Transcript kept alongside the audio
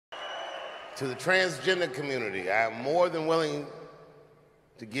To the transgender community, I am more than willing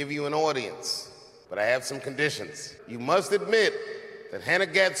to give you an audience, but I have some conditions. You must admit that Hannah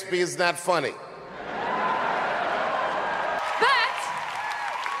Gadsby is not funny.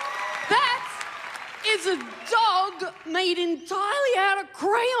 That is a dog made entirely out of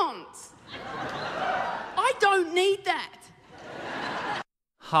crayons. I don't need that.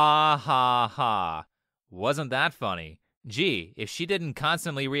 Ha ha ha. Wasn't that funny? Gee, if she didn't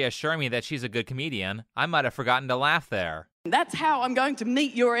constantly reassure me that she's a good comedian, I might have forgotten to laugh there. That's how I'm going to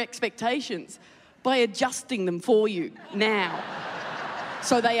meet your expectations, by adjusting them for you now.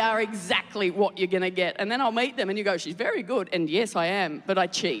 So they are exactly what you're going to get. And then I'll meet them and you go, she's very good. And yes, I am, but I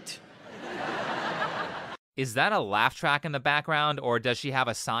cheat. Is that a laugh track in the background, or does she have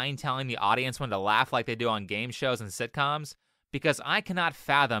a sign telling the audience when to laugh like they do on game shows and sitcoms? Because I cannot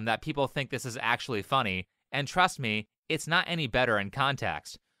fathom that people think this is actually funny, and trust me, it's not any better in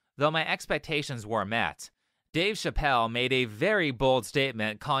context, though my expectations were met. Dave Chappelle made a very bold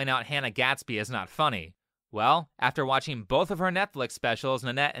statement calling out Hannah Gadsby as not funny. Well, after watching both of her Netflix specials,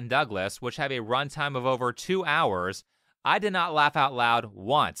 Nanette and Douglas, which have a runtime of over 2 hours, I did not laugh out loud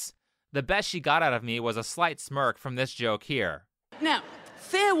once. The best she got out of me was a slight smirk from this joke here. Now,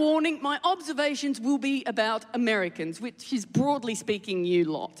 fair warning, my observations will be about Americans, which is broadly speaking you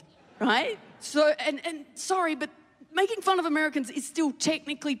lot, right? So, and sorry, but making fun of Americans is still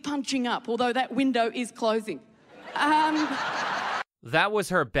technically punching up, although that window is closing. That was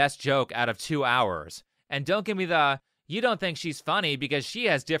her best joke out of 2 hours. And don't give me the, you don't think she's funny because she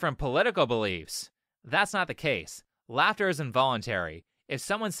has different political beliefs. That's not the case. Laughter is involuntary. If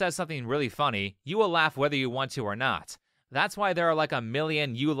someone says something really funny, you will laugh whether you want to or not. That's why there are like 1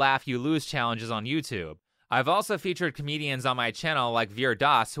 million you laugh, you lose challenges on YouTube. I've also featured comedians on my channel like Veer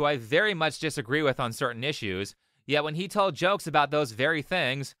Das, who I very much disagree with on certain issues, yet when he told jokes about those very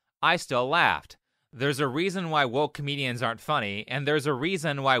things, I still laughed. There's a reason why woke comedians aren't funny, and there's a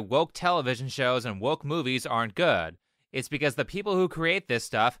reason why woke television shows and woke movies aren't good. It's because the people who create this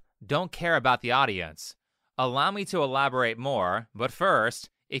stuff don't care about the audience. Allow me to elaborate more, but first,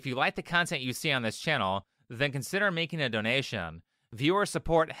 if you like the content you see on this channel, then consider making a donation. Viewer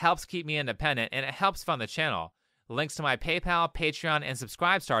support helps keep me independent and it helps fund the channel. Links to my PayPal, Patreon, and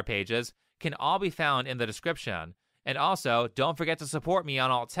Subscribestar pages can all be found in the description. And also, don't forget to support me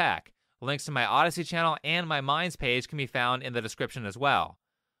on Alt Tech. Links to my Odysee channel and my Minds page can be found in the description as well.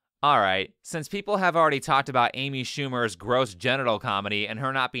 Alright, since people have already talked about Amy Schumer's gross genital comedy and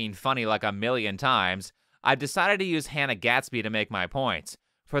her not being funny like 1 million times, I've decided to use Hannah Gadsby to make my points.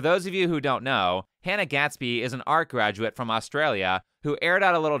 For those of you who don't know, Hannah Gadsby is an art graduate from Australia who aired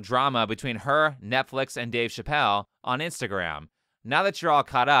out a little drama between her, Netflix, and Dave Chappelle on Instagram. Now that you're all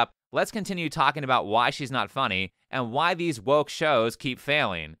caught up, let's continue talking about why she's not funny and why these woke shows keep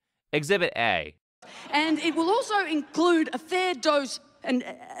failing. Exhibit A. And it will also include a fair dose and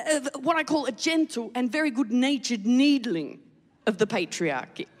what I call a gentle and very good-natured needling of the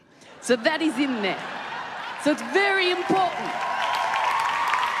patriarchy. So that is in there. So it's very important.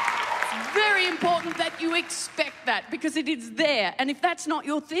 It's very important that you expect that because it is there. And if that's not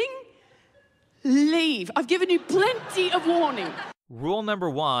your thing, leave. I've given you plenty of warning. Rule number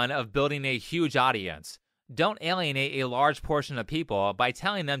 1 of building a huge audience. Don't alienate a large portion of people by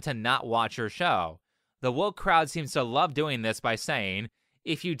telling them to not watch your show. The woke crowd seems to love doing this by saying,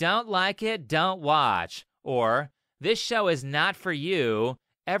 if you don't like it, don't watch. Or, this show is not for you,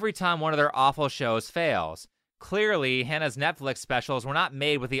 every time one of their awful shows fails. Clearly, Hannah's Netflix specials were not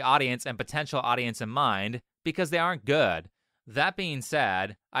made with the audience and potential audience in mind because they aren't good. That being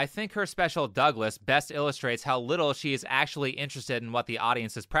said, I think her special Douglas best illustrates how little she is actually interested in what the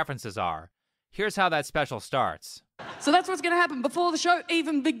audience's preferences are. Here's how that special starts. So that's what's going to happen before the show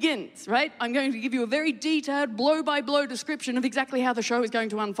even begins, right? I'm going to give you a very detailed, blow-by-blow description of exactly how the show is going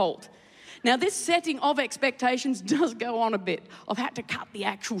to unfold. Now, this setting of expectations does go on a bit. I've had to cut the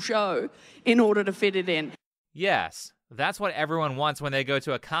actual show in order to fit it in. Yes, that's what everyone wants when they go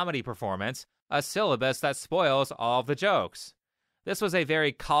to a comedy performance, a syllabus that spoils all of the jokes. This was a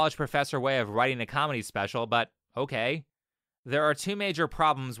very college professor way of writing a comedy special, but okay. There are 2 major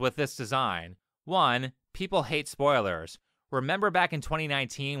problems with this design. 1, people hate spoilers. Remember back in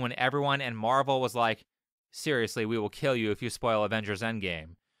 2019 when everyone and Marvel was like, seriously, we will kill you if you spoil Avengers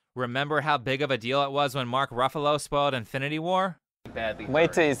Endgame. Remember how big of a deal it was when Mark Ruffalo spoiled Infinity War?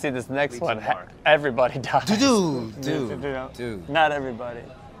 Wait till you see this next one. Everybody dies. Dude. Not everybody.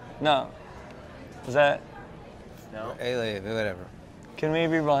 No. Is that? No. Hey, whatever. Can we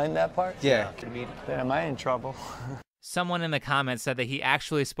rewind that part? Yeah. Then am I in trouble? Someone in the comments said that he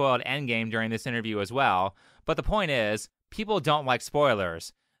actually spoiled Endgame during this interview as well, but the point is, people don't like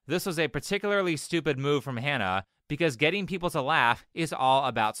spoilers. This was a particularly stupid move from Hannah because getting people to laugh is all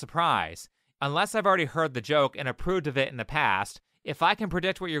about surprise. Unless I've already heard the joke and approved of it in the past, if I can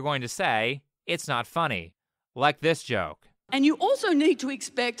predict what you're going to say, it's not funny. Like this joke. And you also need to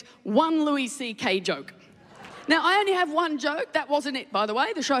expect one Louis C.K. joke. Now, I only have one joke. That wasn't it, by the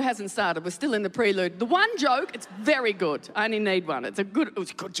way. The show hasn't started. We're still in the prelude. The one joke, it's very good. I only need one. It was a good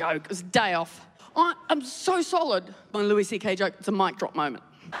joke. It was a day off. I'm so solid on Louis C.K. joke. It's a mic drop moment.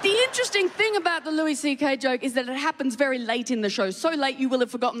 The interesting thing about the Louis C.K. joke is that it happens very late in the show. So late you will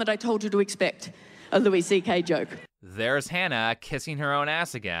have forgotten that I told you to expect a Louis C.K. joke. There's Hannah kissing her own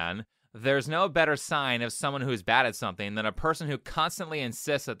ass again. There's no better sign of someone who's bad at something than a person who constantly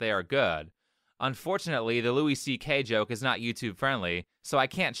insists that they are good. Unfortunately, the Louis C.K. joke is not YouTube friendly, so I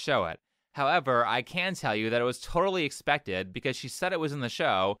can't show it. However, I can tell you that it was totally expected because she said it was in the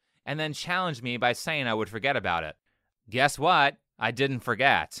show and then challenged me by saying I would forget about it. Guess what? I didn't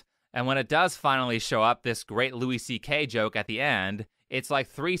forget. And when it does finally show up, this great Louis C.K. joke at the end, it's like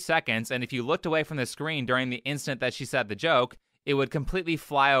 3 seconds, and if you looked away from the screen during the instant that she said the joke, it would completely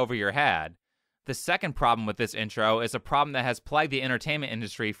fly over your head. The second problem with this intro is a problem that has plagued the entertainment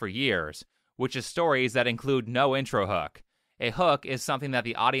industry for years, which is stories that include no intro hook. A hook is something that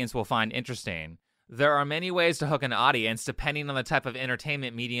the audience will find interesting. There are many ways to hook an audience depending on the type of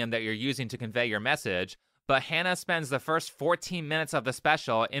entertainment medium that you're using to convey your message, but Hannah spends the first 14 minutes of the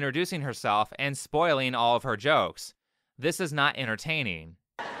special introducing herself and spoiling all of her jokes. This is not entertaining.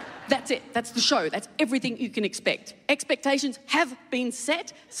 That's it. That's the show. That's everything you can expect. Expectations have been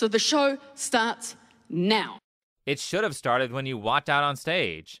set, so the show starts now. It should have started when you walked out on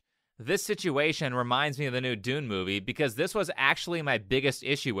stage. This situation reminds me of the new Dune movie because this was actually my biggest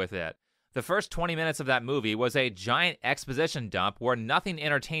issue with it. The first 20 minutes of that movie was a giant exposition dump where nothing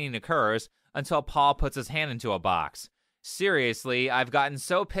entertaining occurs until Paul puts his hand into a box. Seriously, I've gotten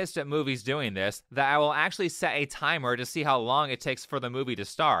so pissed at movies doing this that I will actually set a timer to see how long it takes for the movie to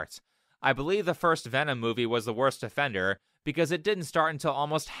start. I believe the first Venom movie was the worst offender because it didn't start until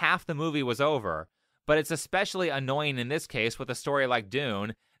almost half the movie was over. But it's especially annoying in this case with a story like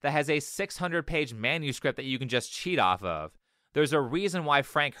Dune that has a 600-page manuscript that you can just cheat off of. There's a reason why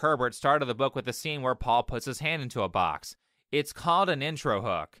Frank Herbert started the book with the scene where Paul puts his hand into a box. It's called an intro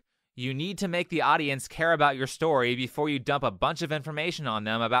hook. You need to make the audience care about your story before you dump a bunch of information on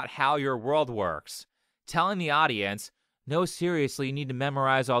them about how your world works. Telling the audience, no, seriously, you need to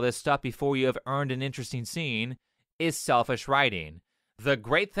memorize all this stuff before you have earned an interesting scene, is selfish writing. The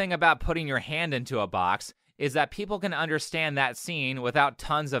great thing about putting your hand into a box is that people can understand that scene without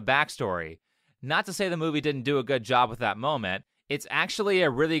tons of backstory. Not to say the movie didn't do a good job with that moment. It's actually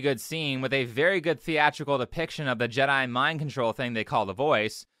a really good scene with a very good theatrical depiction of the Jedi mind control thing they call the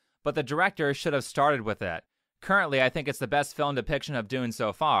Voice, but the director should have started with it. Currently, I think it's the best film depiction of Dune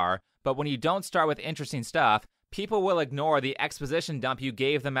so far, but when you don't start with interesting stuff, people will ignore the exposition dump you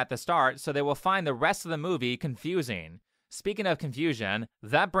gave them at the start, so they will find the rest of the movie confusing. Speaking of confusion,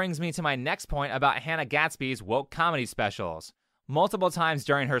 that brings me to my next point about Hannah Gadsby's woke comedy specials. Multiple times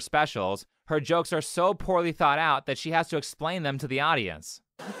during her specials, her jokes are so poorly thought out that she has to explain them to the audience.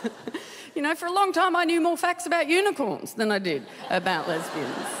 You know, for a long time I knew more facts about unicorns than I did about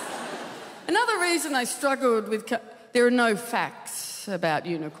lesbians. Another reason I struggled with... there are no facts about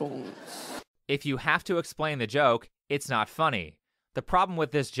unicorns. If you have to explain the joke, it's not funny. The problem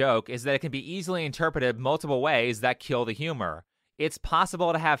with this joke is that it can be easily interpreted multiple ways that kill the humor. It's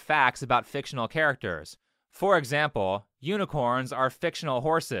possible to have facts about fictional characters. For example, unicorns are fictional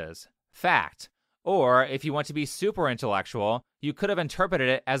horses. Fact. Or, if you want to be super intellectual, you could have interpreted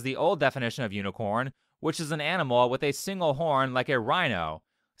it as the old definition of unicorn, which is an animal with a single horn like a rhino.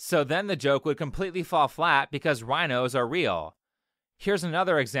 So then the joke would completely fall flat because rhinos are real. Here's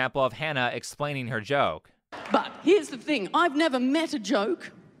another example of Hannah explaining her joke. But here's the thing. I've never met a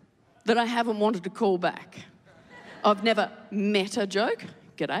joke that I haven't wanted to call back. I've never met a joke.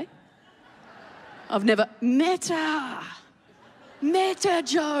 G'day. I've never met a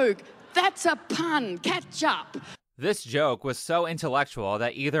joke. That's a pun. Catch up. This joke was so intellectual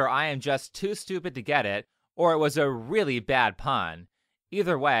that either I am just too stupid to get it, or it was a really bad pun.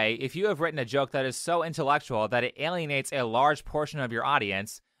 Either way, if you have written a joke that is so intellectual that it alienates a large portion of your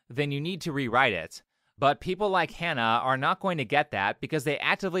audience, then you need to rewrite it. But people like Hannah are not going to get that because they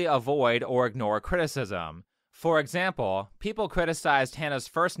actively avoid or ignore criticism. For example, people criticized Hannah's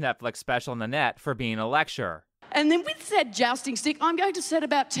first Netflix special, Nanette, for being a lecture. And then with said jousting stick, I'm going to set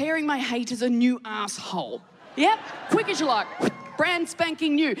about tearing my haters a new asshole. Yep, quick as you like. Brand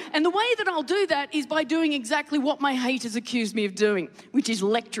spanking new. And the way that I'll do that is by doing exactly what my haters accuse me of doing, which is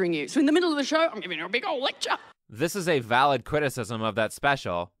lecturing you. So in the middle of the show, I'm giving you a big old lecture. This is a valid criticism of that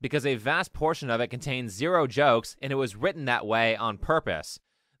special because a vast portion of it contains 0 jokes and it was written that way on purpose.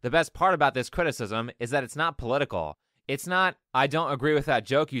 The best part about this criticism is that it's not political. It's not, I don't agree with that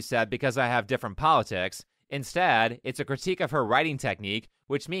joke you said because I have different politics. Instead, it's a critique of her writing technique,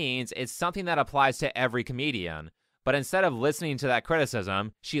 which means it's something that applies to every comedian. But instead of listening to that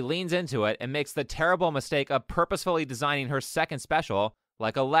criticism, she leans into it and makes the terrible mistake of purposefully designing her second special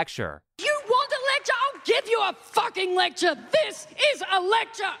like a lecture. You want a lecture? I'll give you a fucking lecture. This is a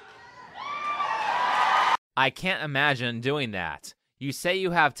lecture. I can't imagine doing that. You say you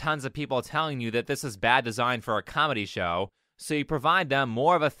have tons of people telling you that this is bad design for a comedy show, so you provide them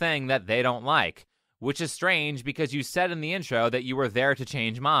more of a thing that they don't like, which is strange because you said in the intro that you were there to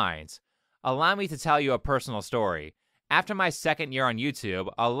change minds. Allow me to tell you a personal story. After my second year on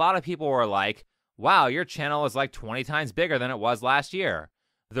YouTube, a lot of people were like, wow, your channel is like 20 times bigger than it was last year.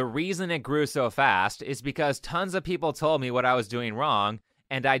 The reason it grew so fast is because tons of people told me what I was doing wrong,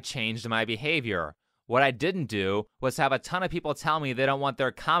 and I changed my behavior. What I didn't do was have a ton of people tell me they don't want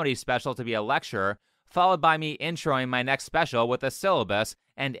their comedy special to be a lecture, followed by me introing my next special with a syllabus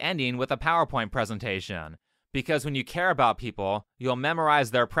and ending with a PowerPoint presentation. Because when you care about people, you'll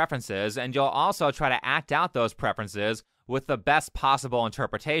memorize their preferences and you'll also try to act out those preferences with the best possible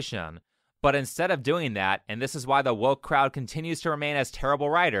interpretation. But instead of doing that, and this is why the woke crowd continues to remain as terrible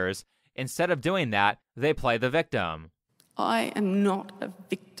writers, instead of doing that, they play the victim. I am not a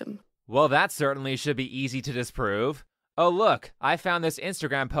victim. Well, that certainly should be easy to disprove. Oh look, I found this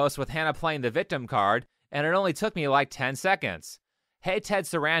Instagram post with Hannah playing the victim card, and it only took me like 10 seconds. Hey Ted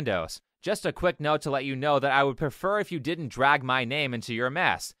Sarandos, just a quick note to let you know that I would prefer if you didn't drag my name into your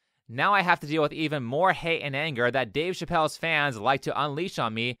mess. Now I have to deal with even more hate and anger that Dave Chappelle's fans like to unleash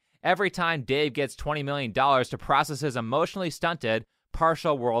on me every time Dave gets $20 million to process his emotionally stunted,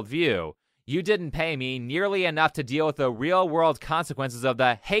 partial worldview. You didn't pay me nearly enough to deal with the real-world consequences of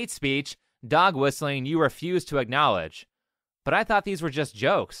the hate speech, dog whistling you refuse to acknowledge. But I thought these were just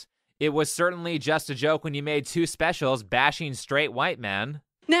jokes. It was certainly just a joke when you made 2 specials bashing straight white men.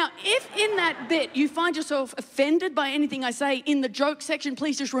 Now, if in that bit you find yourself offended by anything I say in the joke section,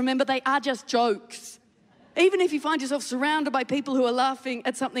 please just remember they are just jokes. Even if you find yourself surrounded by people who are laughing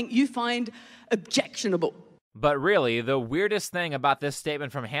at something you find objectionable. But really, the weirdest thing about this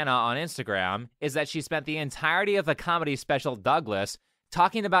statement from Hannah on Instagram is that she spent the entirety of the comedy special Douglas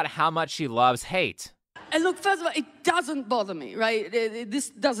talking about how much she loves hate. And look, first of all, it doesn't bother me, right? This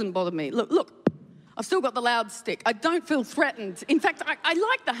doesn't bother me. Look, I've still got the loud stick. I don't feel threatened. In fact, I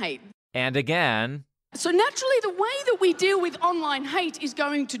like the hate. And again... So naturally, the way that we deal with online hate is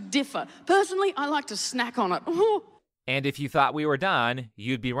going to differ. Personally, I like to snack on it. And if you thought we were done,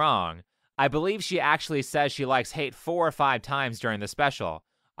 you'd be wrong. I believe she actually says she likes hate 4 or 5 times during the special.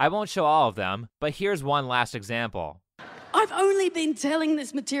 I won't show all of them, but here's one last example. I've only been telling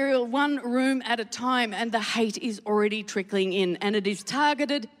this material one room at a time, and the hate is already trickling in, and it is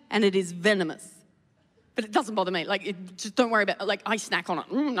targeted, and it is venomous. But it doesn't bother me. Just don't worry about it. I snack on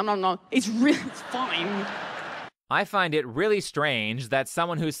it. No. It's fine. I find it really strange that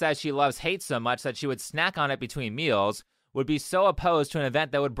someone who says she loves hate so much that she would snack on it between meals would be so opposed to an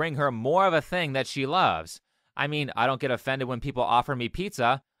event that would bring her more of a thing that she loves. I mean, I don't get offended when people offer me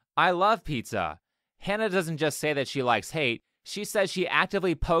pizza. I love pizza. Hannah doesn't just say that she likes hate, she says she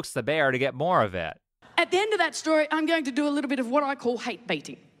actively pokes the bear to get more of it. At the end of that story, I'm going to do a little bit of what I call hate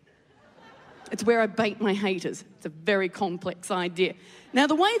baiting. It's where I bait my haters. It's a very complex idea. Now,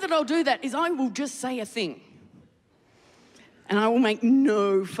 the way that I'll do that is I will just say a thing. And I will make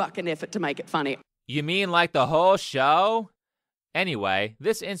no fucking effort to make it funny. You mean like the whole show? Anyway,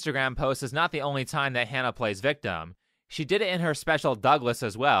 this Instagram post is not the only time that Hannah plays victim. She did it in her special Douglas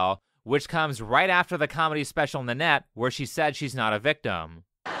as well, which comes right after the comedy special Nanette, where she said she's not a victim.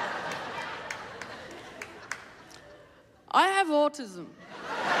 I have autism.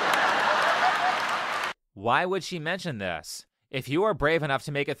 Why would she mention this? If you are brave enough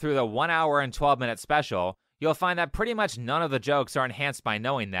to make it through the 1 hour and 12-minute special, you'll find that pretty much none of the jokes are enhanced by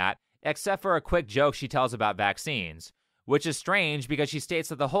knowing that, except for a quick joke she tells about vaccines, which is strange because she states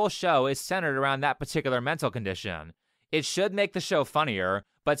that the whole show is centered around that particular mental condition. It should make the show funnier,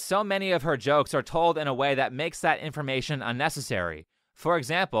 but so many of her jokes are told in a way that makes that information unnecessary. For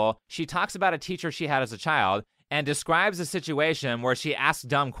example, she talks about a teacher she had as a child and describes a situation where she asked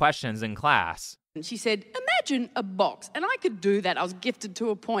dumb questions in class. And she said, imagine a box. And I could do that. I was gifted to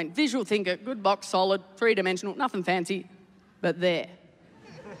a point. Visual thinker, good box, solid, 3-dimensional, nothing fancy, but there.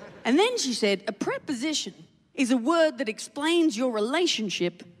 And then she said, a preposition is a word that explains your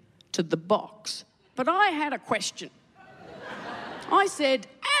relationship to the box. But I had a question. I said,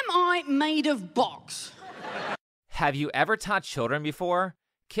 am I made of box? Have you ever taught children before?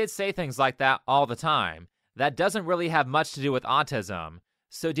 Kids say things like that all the time. That doesn't really have much to do with autism.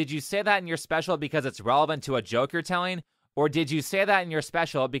 So did you say that in your special because it's relevant to a joke you're telling? Or did you say that in your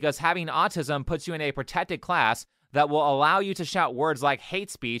special because having autism puts you in a protected class that will allow you to shout words like hate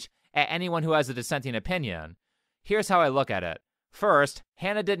speech at anyone who has a dissenting opinion? Here's how I look at it. First,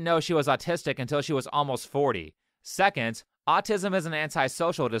 Hannah didn't know she was autistic until she was almost 40. Second, autism is an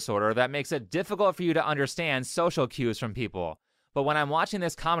antisocial disorder that makes it difficult for you to understand social cues from people. But when I'm watching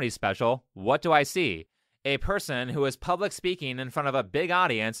this comedy special, what do I see? A person who is public speaking in front of a big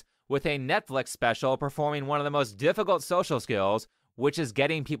audience with a Netflix special performing one of the most difficult social skills, which is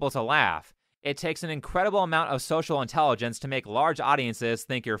getting people to laugh. It takes an incredible amount of social intelligence to make large audiences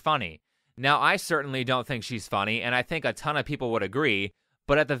think you're funny. Now, I certainly don't think she's funny, and I think a ton of people would agree,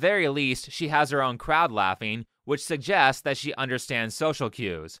 but at the very least, she has her own crowd laughing, which suggests that she understands social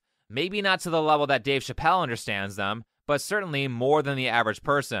cues. Maybe not to the level that Dave Chappelle understands them, but certainly more than the average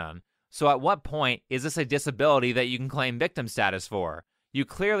person. So at what point is this a disability that you can claim victim status for? You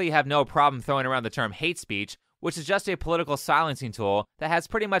clearly have no problem throwing around the term hate speech, which is just a political silencing tool that has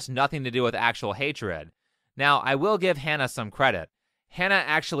pretty much nothing to do with actual hatred. Now, I will give Hannah some credit. Hannah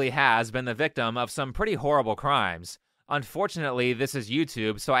actually has been the victim of some pretty horrible crimes. Unfortunately, this is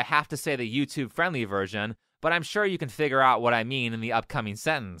YouTube, so I have to say the YouTube-friendly version, but I'm sure you can figure out what I mean in the upcoming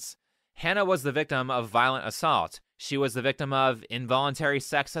sentence. Hannah was the victim of violent assault. She was the victim of involuntary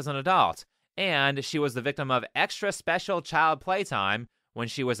sex as an adult. And she was the victim of extra special child playtime when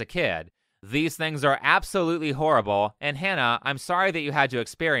she was a kid. These things are absolutely horrible, and Hannah, I'm sorry that you had to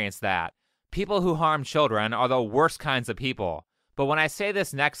experience that. People who harm children are the worst kinds of people. But when I say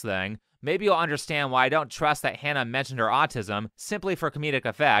this next thing, maybe you'll understand why I don't trust that Hannah mentioned her autism simply for comedic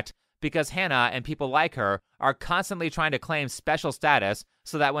effect, because Hannah and people like her are constantly trying to claim special status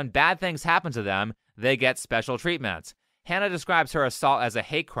so that when bad things happen to them, they get special treatment. Hannah describes her assault as a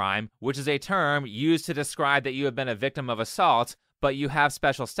hate crime, which is a term used to describe that you have been a victim of assault, but you have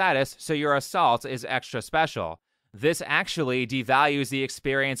special status, so your assault is extra special. This actually devalues the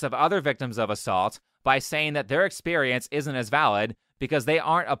experience of other victims of assault by saying that their experience isn't as valid because they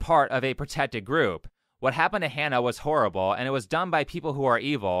aren't a part of a protected group. What happened to Hannah was horrible, and it was done by people who are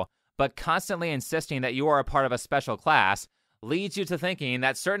evil, but constantly insisting that you are a part of a special class leads you to thinking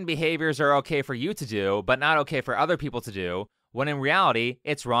that certain behaviors are okay for you to do, but not okay for other people to do, when in reality,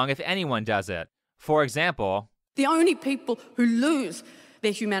 it's wrong if anyone does it. For example, the only people who lose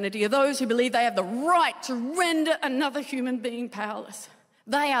their humanity are those who believe they have the right to render another human being powerless.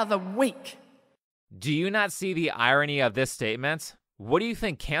 They are the weak. Do you not see the irony of this statement? What do you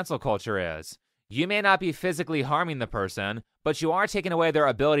think cancel culture is? You may not be physically harming the person, but you are taking away their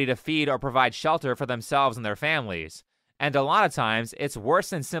ability to feed or provide shelter for themselves and their families. And a lot of times, it's worse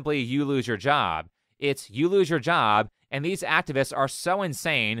than simply you lose your job. It's you lose your job, and these activists are so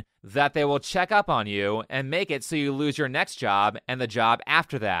insane that they will check up on you and make it so you lose your next job and the job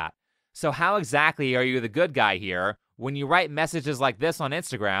after that. So how exactly are you the good guy here when you write messages like this on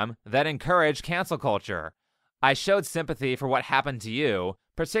Instagram that encourage cancel culture? I showed sympathy for what happened to you,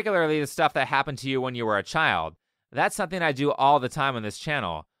 particularly the stuff that happened to you when you were a child. That's something I do all the time on this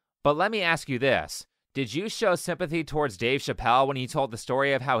channel. But let me ask you this. Did you show sympathy towards Dave Chappelle when he told the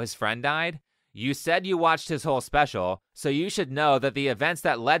story of how his friend died? You said you watched his whole special, so you should know that the events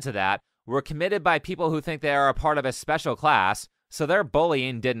that led to that were committed by people who think they are a part of a special class, so their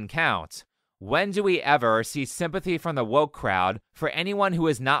bullying didn't count. When do we ever see sympathy from the woke crowd for anyone who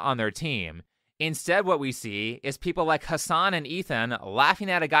is not on their team? Instead, what we see is people like Hassan and Ethan laughing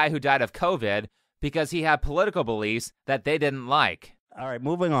at a guy who died of COVID because he had political beliefs that they didn't like. All right,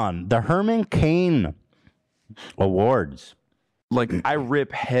 moving on. The Herman Cain Awards. Like, I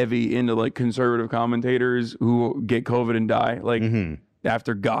rip heavy into, like, conservative commentators who get COVID and die. Like,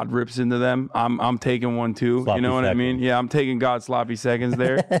 after God rips into them, I'm taking one too. Sloppy you know what I mean? seconds. Yeah, I'm taking God's sloppy seconds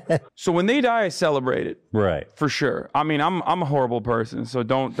there. So when they die, I celebrate it. Right. For sure. I mean, I'm a horrible person, so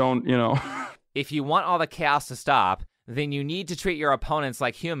don't, you know. If you want all the chaos to stop, then you need to treat your opponents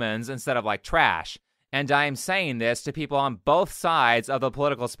like humans instead of like trash. And I am saying this to people on both sides of the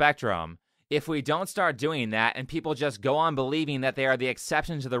political spectrum. If we don't start doing that and people just go on believing that they are the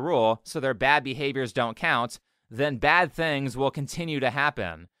exception to the rule so their bad behaviors don't count, then bad things will continue to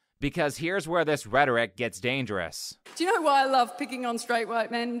happen. Because here's where this rhetoric gets dangerous. Do you know why I love picking on straight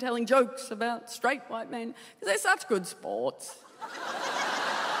white men and telling jokes about straight white men? Because they're such good sports.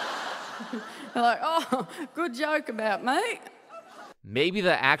 They're like, oh, good joke about me. Maybe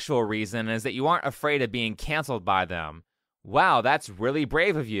the actual reason is that you aren't afraid of being canceled by them. Wow, that's really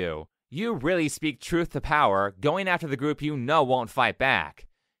brave of you. You really speak truth to power, going after the group you know won't fight back.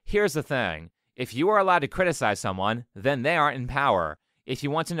 Here's the thing. If you are allowed to criticize someone, then they aren't in power. If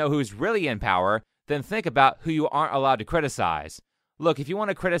you want to know who's really in power, then think about who you aren't allowed to criticize. Look, if you want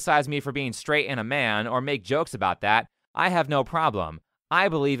to criticize me for being straight and a man or make jokes about that, I have no problem. I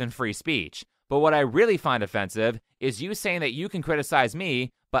believe in free speech. But what I really find offensive is you saying that you can criticize me,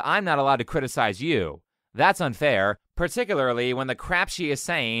 but I'm not allowed to criticize you. That's unfair, particularly when the crap she is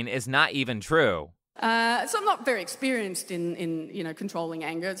saying is not even true. So I'm not very experienced in controlling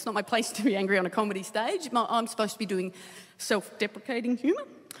anger. It's not my place to be angry on a comedy stage. I'm supposed to be doing self-deprecating humour.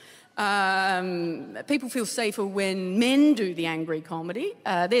 People feel safer when men do the angry comedy.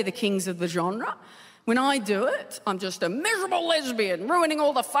 They're the kings of the genre. When I do it, I'm just a miserable lesbian ruining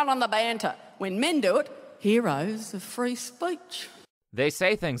all the fun and the banter. When men do it, heroes of free speech. They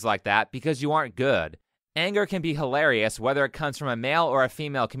say things like that because you aren't good. Anger can be hilarious whether it comes from a male or a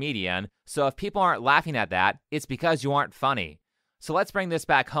female comedian, so if people aren't laughing at that, it's because you aren't funny. So let's bring this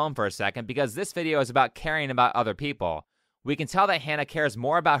back home for a second because this video is about caring about other people. We can tell that Hannah cares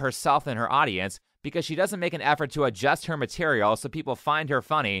more about herself than her audience because she doesn't make an effort to adjust her material so people find her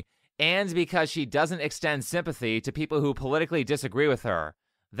funny, and because she doesn't extend sympathy to people who politically disagree with her.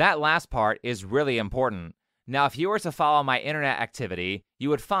 That last part is really important. Now, if you were to follow my internet activity, you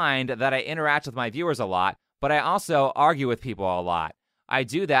would find that I interact with my viewers a lot, but I also argue with people a lot. I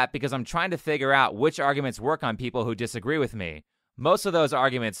do that because I'm trying to figure out which arguments work on people who disagree with me. Most of those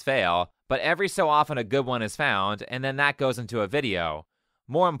arguments fail, but every so often a good one is found, and then that goes into a video.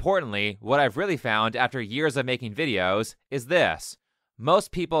 More importantly, what I've really found after years of making videos is this.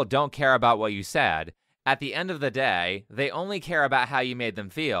 Most people don't care about what you said. At the end of the day, they only care about how you made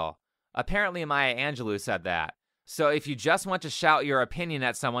them feel. Apparently Maya Angelou said that. So if you just want to shout your opinion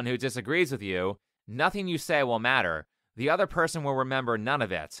at someone who disagrees with you, nothing you say will matter. The other person will remember none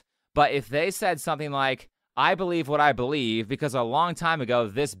of it. But if they said something like, I believe what I believe because a long time ago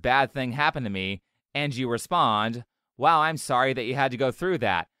this bad thing happened to me, and you respond, wow, I'm sorry that you had to go through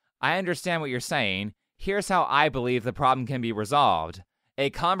that. I understand what you're saying. Here's how I believe the problem can be resolved. A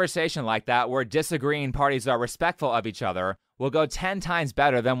conversation like that where disagreeing parties are respectful of each other will go 10 times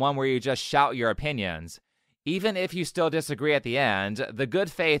better than one where you just shout your opinions. Even if you still disagree at the end, the good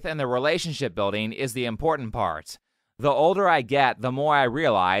faith and the relationship building is the important part. The older I get, the more I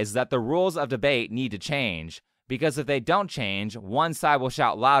realize that the rules of debate need to change, because if they don't change, one side will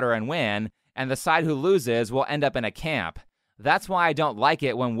shout louder and win, and the side who loses will end up in a camp. That's why I don't like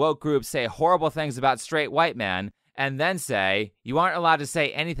it when woke groups say horrible things about straight white men, and then say, you aren't allowed to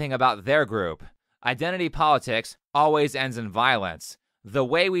say anything about their group. Identity politics always ends in violence. The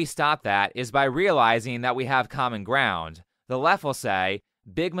way we stop that is by realizing that we have common ground. The left will say,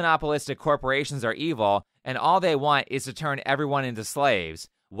 big monopolistic corporations are evil, and all they want is to turn everyone into slaves,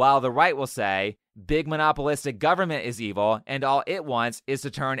 while the right will say, big monopolistic government is evil, and all it wants is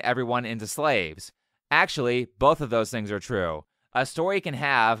to turn everyone into slaves. Actually, both of those things are true. A story can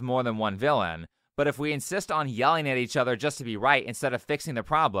have more than one villain, but if we insist on yelling at each other just to be right instead of fixing the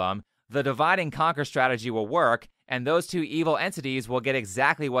problem, the divide and conquer strategy will work, and those two evil entities will get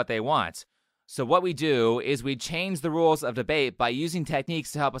exactly what they want. So what we do is we change the rules of debate by using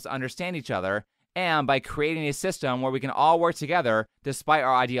techniques to help us understand each other, and by creating a system where we can all work together despite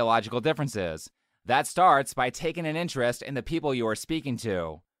our ideological differences. That starts by taking an interest in the people you are speaking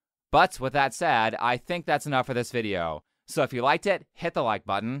to. But with that said, I think that's enough for this video. So if you liked it, hit the like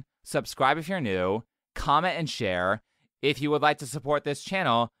button, subscribe if you're new, comment and share. If you would like to support this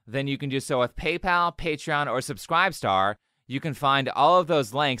channel, then you can do so with PayPal, Patreon, or Subscribestar. You can find all of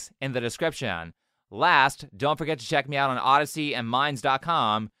those links in the description. Last, don't forget to check me out on Odysee and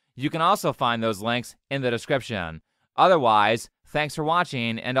Minds.com. You can also find those links in the description. Otherwise, thanks for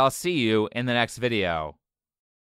watching, and I'll see you in the next video.